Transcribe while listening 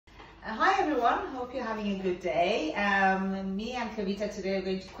Hi everyone, hope you're having a good day. Me and Kavita today are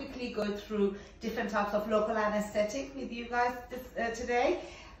going to quickly go through different types of local anaesthetic with you guys today.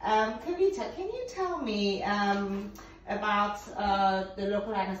 Kavita, can you tell me about the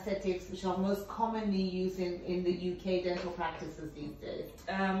local anaesthetics which are most commonly used in the UK dental practices these days?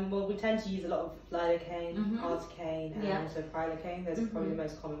 Well, we tend to use a lot of Lidocaine, Articaine, and also Prilocaine. Those are probably the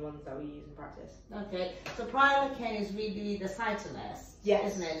most common ones that we use in practice. Okay, so Prilocaine is really the cytoness,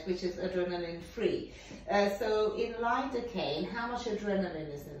 isn't it? Which is adrenaline free. So in Lidocaine, how much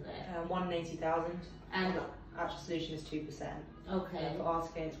adrenaline is in there? 1 in 80,000, and actual solution is 2%. Okay. For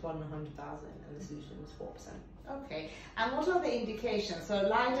Articaine, it's 1 in 100,000, and the solution is 4%. Okay, and what are the indications? So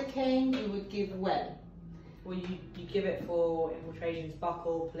Lidocaine you would give when? Well, you give it for infiltrations,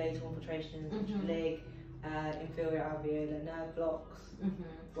 buccal, palatal infiltrations, leg, inferior alveolar nerve blocks,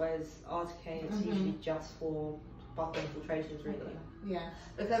 whereas Articaine it's usually just for buccal infiltrations, really. Yeah,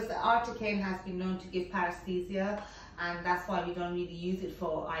 because the Articaine has been known to give paresthesia, and that's why we don't really use it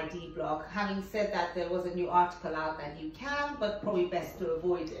for ID block. Having said that, there was a new article out that you can, but probably best to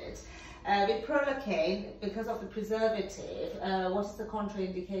avoid it. With Prilocaine, because of the preservative, what is the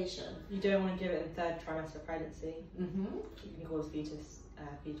contraindication? You don't want to give it in 3rd trimester of pregnancy. It can cause fetal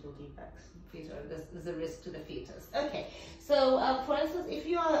defects. There's a risk to the fetus. Okay, so for instance, if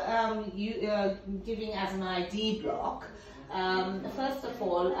you are giving as an ID block, first of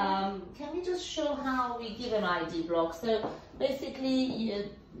all, can we just show how we give an ID block? So basically,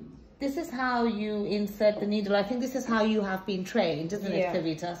 this is how you insert the needle. I think this is how you have been trained, isn't it,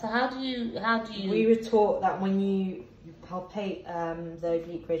 Kavita? So how do you? We were taught that when you palpate the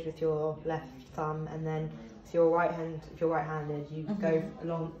oblique ridge with your left thumb, and then with your right hand, if you're right-handed, you go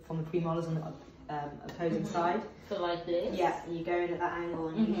along from the premolars on the opposing side. So like this? Yeah, and you go in at that angle,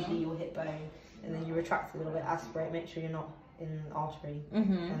 and usually your hip bone, and then you retract a little bit, aspirate, make sure you're not in the artery,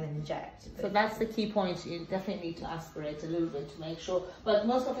 and then inject. So that's the key point. You definitely need to aspirate a little bit to make sure. But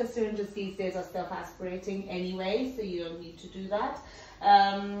most of the syringes these days are self-aspirating anyway, so you don't need to do that.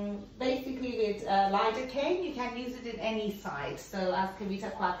 Basically with Lidocaine, you can use it in any site. So as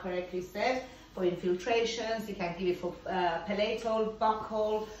Kavita quite correctly said, for infiltrations, you can give it for palatal,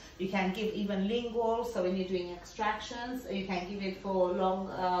 buccal, you can give even lingual, so when you're doing extractions, you can give it for long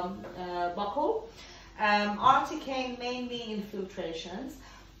buccal. Articaine mainly infiltrations.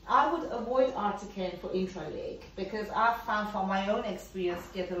 I would avoid Articaine for intraleg because I've found from my own experience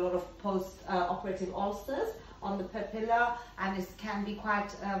get a lot of post-operative ulcers on the papilla, and it can be quite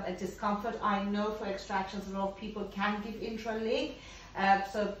a discomfort. I know for extractions a lot of people can give intraleg,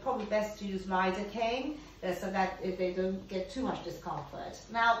 so probably best to use Lidocaine so that they don't get too much discomfort.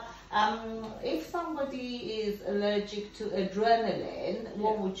 Now, if somebody is allergic to adrenaline,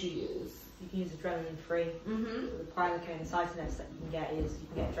 what would you use? You can use adrenaline free. The Prilocaine and cytoness that you can get is you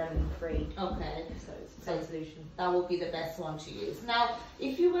can get adrenaline free. Okay. So it's the same solution. That would be the best one to use. Now,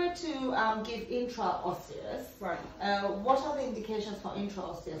 if you were to give intraosseous, what are the indications for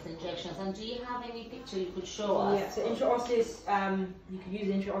intraosseous injections? And do you have any picture you could show us? Yeah, so intraosseous, you can use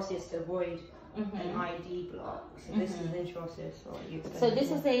intraosseous to avoid an ID block. So this is an intraosseous. So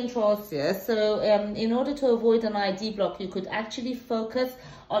this is the intraosseous. So in order to avoid an ID block, you could actually focus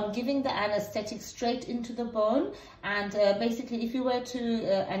on giving the anaesthetic straight into the bone, and basically if you were to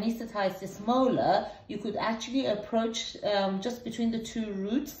anesthetize this molar, you could actually approach just between the two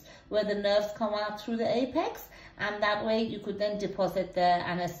roots where the nerves come out through the apex, and that way you could then deposit the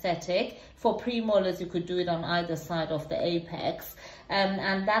anesthetic. For premolars, you could do it on either side of the apex,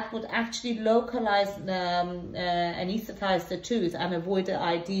 and that would actually localize, anesthetize the tooth and avoid the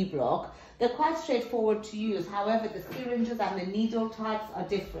ID block. They're quite straightforward to use. However, the syringes and the needle types are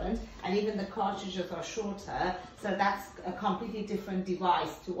different, and even the cartridges are shorter, so that's a completely different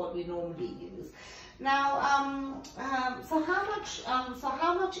device to what we normally use. Now, so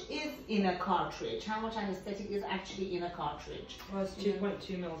how much is in a cartridge? How much anesthetic is actually in a cartridge? Well, it's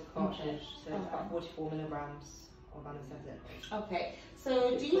 2.2 mils a cartridge, so it's about 44 milligrams of anesthetic. Okay,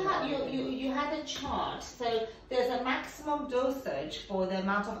 so do you have you had a chart? So there's a maximum dosage for the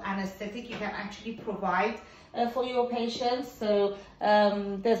amount of anesthetic you can actually provide for your patients. So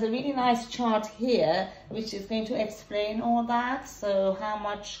there's a really nice chart here which is going to explain all that. So how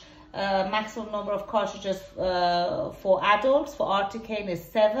much maximum number of cartridges for adults for Articaine is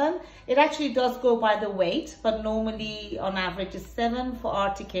 7. It actually does go by the weight, but normally on average is 7 for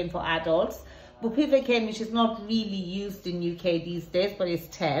Articaine for adults. Bupivacaine, which is not really used in UK these days, but is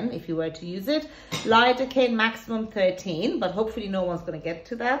 10 if you were to use it. Lidocaine maximum 13, but hopefully no one's going to get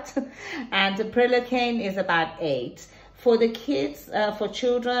to that. And Prilocaine is about 8. For the kids, for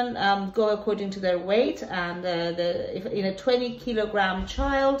children, go according to their weight, and in a 20 kilogram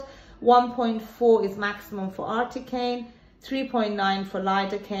child, 1.4 is maximum for Articaine, 3.9 for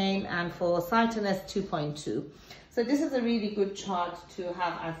Lidocaine, and for Cytoness 2.2. So this is a really good chart to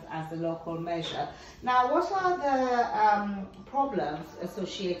have as a local measure. Now, what are the problems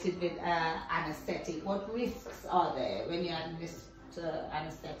associated with anaesthetic? What risks are there when you administer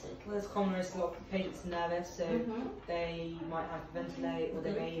anaesthetic? Well, there's common risk. A lot of patients are nervous, so they might hyperventilate, or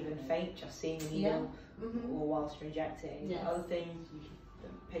they may even faint just seeing the needle, or whilst you're injecting. Yes. Other things, the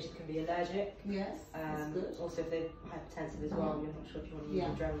patient can be allergic. Yes, that's good. Also, if they're hypertensive as well, you're not sure if you want to use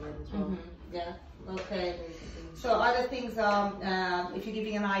adrenaline as well. Yeah, okay. So other things are, if you're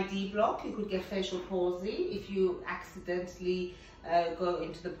giving an ID block, you could get facial palsy if you accidentally go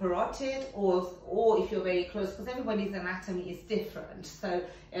into the parotid, or if you're very close, because everybody's anatomy is different. So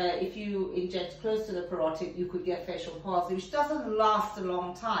if you inject close to the parotid, you could get facial palsy, which doesn't last a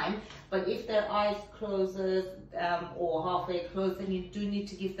long time. But if their eyes closes or halfway closed, then you do need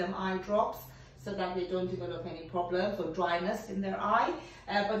to give them eye drops so that they don't develop any problems or dryness in their eye.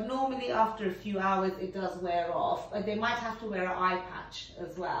 But normally after a few hours, it does wear off. But they might have to wear an eye patch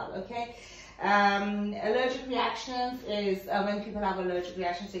as well, okay? Allergic reactions is when people have allergic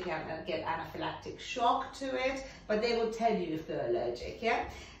reactions, they can get anaphylactic shock to it, but they will tell you if they're allergic, yeah?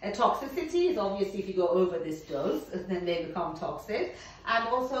 Toxicity is obviously if you go over this dose, then they become toxic. And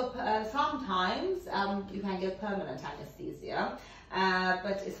also sometimes you can get permanent anesthesia,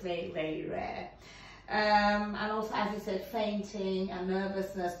 but it's very, very rare. And also, as you said, fainting and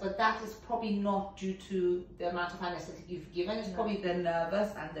nervousness, but that is probably not due to the amount of anesthetic you've given. It's probably they're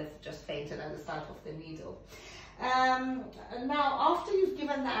nervous and they've just fainted at the sight of the needle. Now, after you've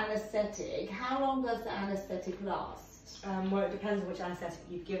given the anesthetic, how long does the anesthetic last? Well, it depends on which anesthetic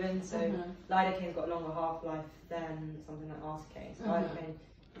you've given. So Lidocaine's got a longer half-life than something like Articaine. So Lidocaine,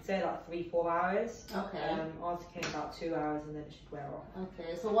 I'd say like 3-4 hours. Okay. Articaine about 2 hours, and then it should wear off.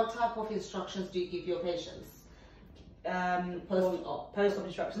 Okay. So what type of instructions do you give your patients? Post-op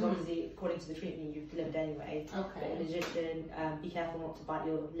instructions, obviously according to the treatment you've delivered anyway. Okay. But in addition, be careful not to bite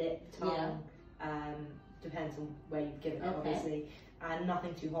your lip, tongue. Depends on where you've given it, obviously. And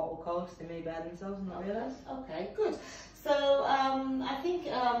nothing too hot or cold, because they may burn themselves and not realise. Okay, good. So I think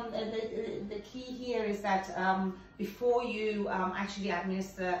the key here is that before you actually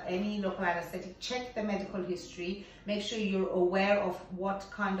administer any local anaesthetic, check the medical history. Make sure you're aware of what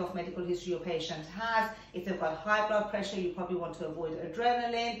kind of medical history your patient has. If they've got high blood pressure, you probably want to avoid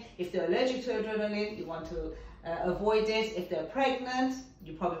adrenaline. If they're allergic to adrenaline, you want to avoid it. If they're pregnant,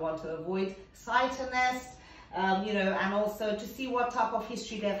 you probably want to avoid Cytoness. You know, and also to see what type of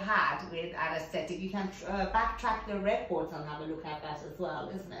history they've had with anaesthetic. You can backtrack the records and have a look at that as well,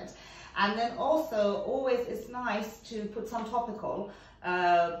 isn't it? And then also, always it's nice to put some topical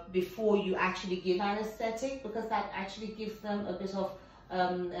before you actually give anaesthetic, because that actually gives them a bit of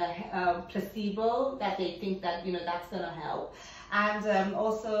placebo that they think that, you know, that's going to help. And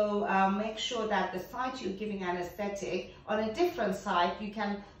also make sure that the site you're giving anaesthetic, on a different site, you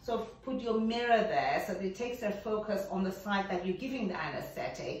can sort of put your mirror there so that it takes their focus on the site that you're giving the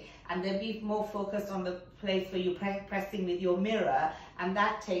anaesthetic, and they'll be more focused on the place where you're pressing with your mirror, and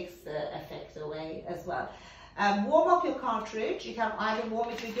that takes the effect away as well. Warm up your cartridge. You can either warm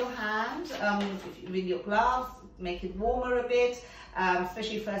it with your hand, with your gloves, make it warmer a bit,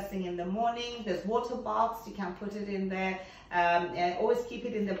 especially first thing in the morning. There's water baths, you can put it in there. And always keep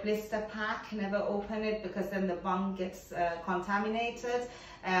it in the blister pack, never open it, because then the bung gets contaminated.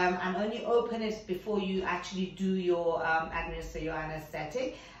 And only open it before you actually do your administer your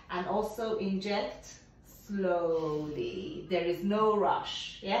anesthetic. And also inject slowly. There is no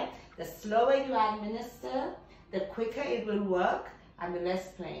rush. Yeah, the slower you administer, the quicker it will work, and the less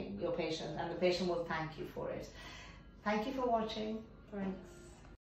pain your patient, and the patient will thank you for it. Thank you for watching. Thanks.